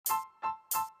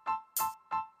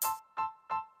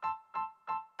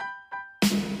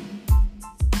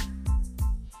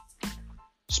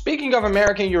Speaking of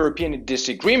American-European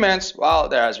disagreements, well,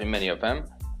 there has been many of them.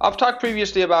 I've talked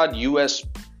previously about US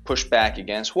pushback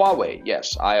against Huawei.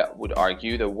 Yes, I would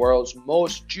argue the world's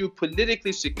most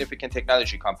geopolitically significant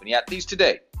technology company, at least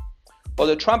today. Well,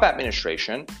 the Trump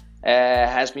administration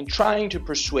has been trying to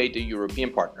persuade the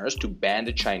European partners to ban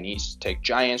the Chinese tech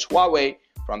giants Huawei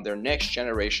from their next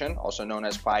generation, also known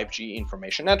as 5G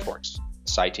information networks,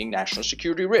 citing national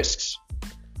security risks.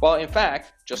 Well, in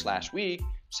fact, just last week,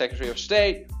 Secretary of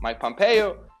State Mike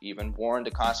Pompeo even warned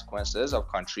the consequences of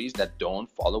countries that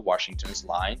don't follow Washington's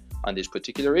line on this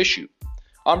particular issue.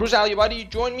 I'm Bruce Alibadi.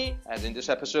 Join me as in this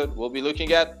episode we'll be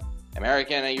looking at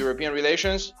American and European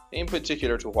relations, in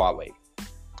particular to Huawei.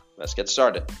 Let's get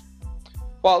started.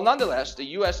 Well, nonetheless, the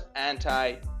US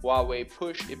anti-Huawei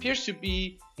push appears to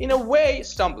be, in a way,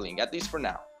 stumbling, at least for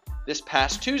now. This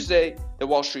past Tuesday, the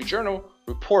Wall Street Journal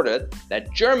reported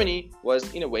that Germany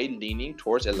was, in a way, leaning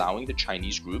towards allowing the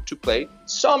Chinese group to play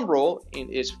some role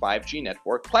in its 5G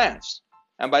network plans.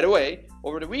 And by the way,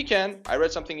 over the weekend, I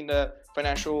read something in the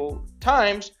Financial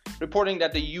Times reporting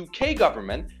that the UK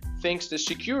government thinks the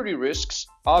security risks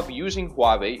of using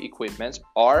Huawei equipment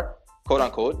are,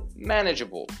 quote-unquote,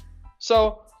 manageable.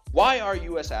 So, why are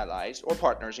US allies or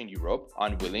partners in Europe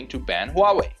unwilling to ban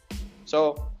Huawei?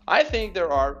 So, I think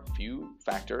there are a few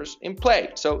factors in play.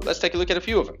 So, let's take a look at a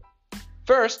few of them.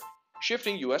 First,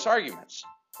 shifting US arguments.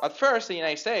 At first, the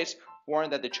United States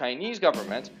warned that the Chinese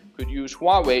government could use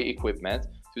Huawei equipment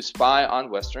to spy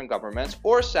on Western governments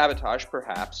or sabotage,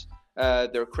 perhaps,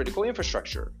 their critical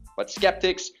infrastructure. But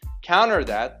skeptics counter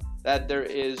that there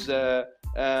is,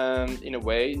 in a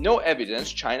way, no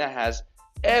evidence China has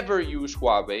ever used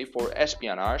Huawei for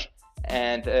espionage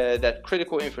and that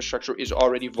critical infrastructure is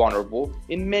already vulnerable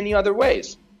in many other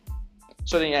ways.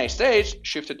 So the United States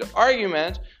shifted the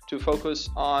argument to focus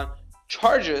on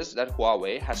charges that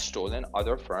Huawei has stolen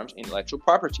other firms' intellectual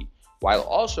property, while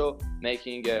also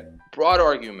making a broad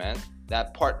argument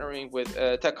that partnering with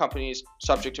tech companies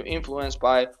subject to influence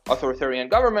by authoritarian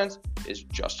governments is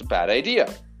just a bad idea.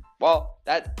 Well,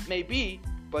 that may be,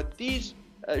 but these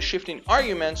shifting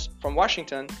arguments from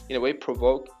Washington, in a way,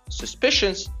 provoke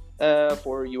suspicions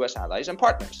for US allies and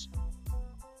partners.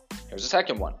 Here's the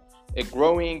second one, a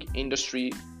growing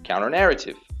industry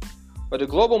counter-narrative. But the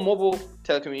global mobile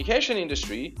telecommunication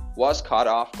industry was caught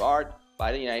off guard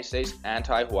by the United States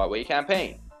anti-Huawei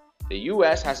campaign. The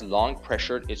US has long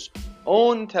pressured its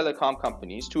own telecom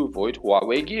companies to avoid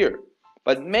Huawei gear,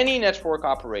 but many network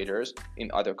operators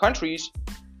in other countries,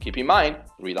 keep in mind,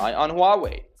 rely on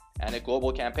Huawei, and a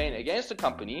global campaign against the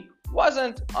company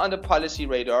wasn't on the policy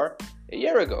radar a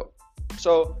year ago.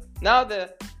 So now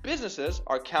the businesses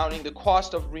are counting the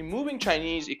cost of removing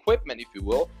Chinese equipment, if you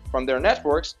will, from their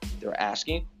networks. They're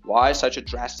asking why such a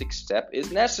drastic step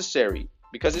is necessary,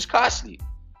 because it's costly.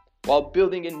 While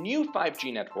building a new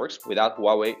 5G networks without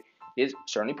Huawei is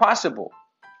certainly possible,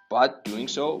 but doing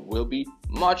so will be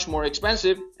much more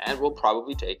expensive and will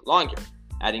probably take longer,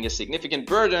 adding a significant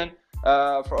burden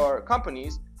for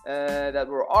companies that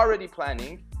were already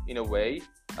planning, in a way,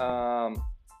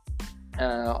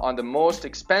 on the most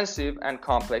expensive and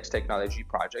complex technology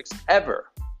projects ever.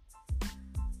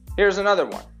 Here's another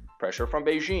one, pressure from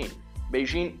Beijing.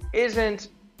 Beijing isn't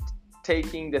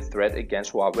taking the threat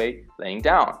against Huawei laying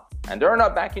down, and they're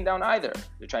not backing down either.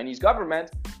 The Chinese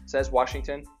government says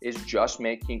Washington is just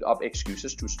making up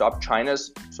excuses to stop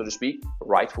China's, so to speak,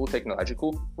 rightful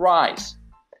technological rise.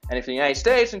 And if the United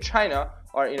States and China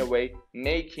are, in a way,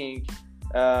 making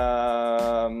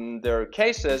their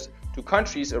cases to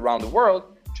countries around the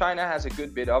world, China has a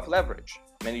good bit of leverage.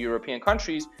 Many European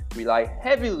countries rely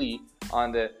heavily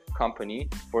on the company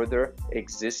for their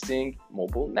existing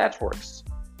mobile networks.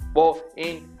 Well,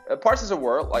 in parts of the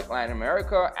world like Latin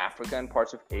America, Africa, and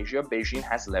parts of Asia, Beijing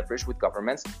has leverage with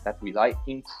governments that rely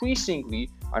increasingly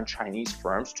on Chinese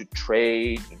firms to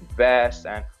trade, invest,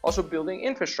 and also building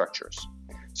infrastructures.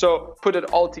 So put it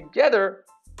all together,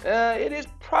 it is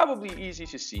probably easy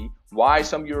to see why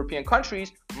some European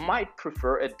countries might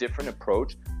prefer a different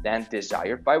approach than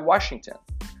desired by Washington.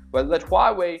 But let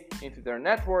Huawei into their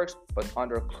networks, but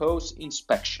under close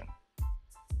inspection.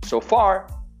 So far,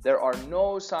 there are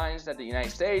no signs that the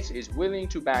United States is willing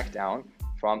to back down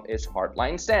from its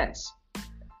hardline stance.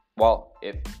 Well,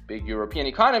 if big European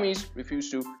economies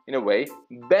refuse to, in a way,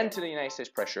 bend to the United States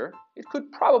pressure, it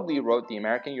could probably erode the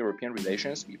American-European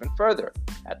relations even further,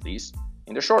 at least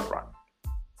in the short run.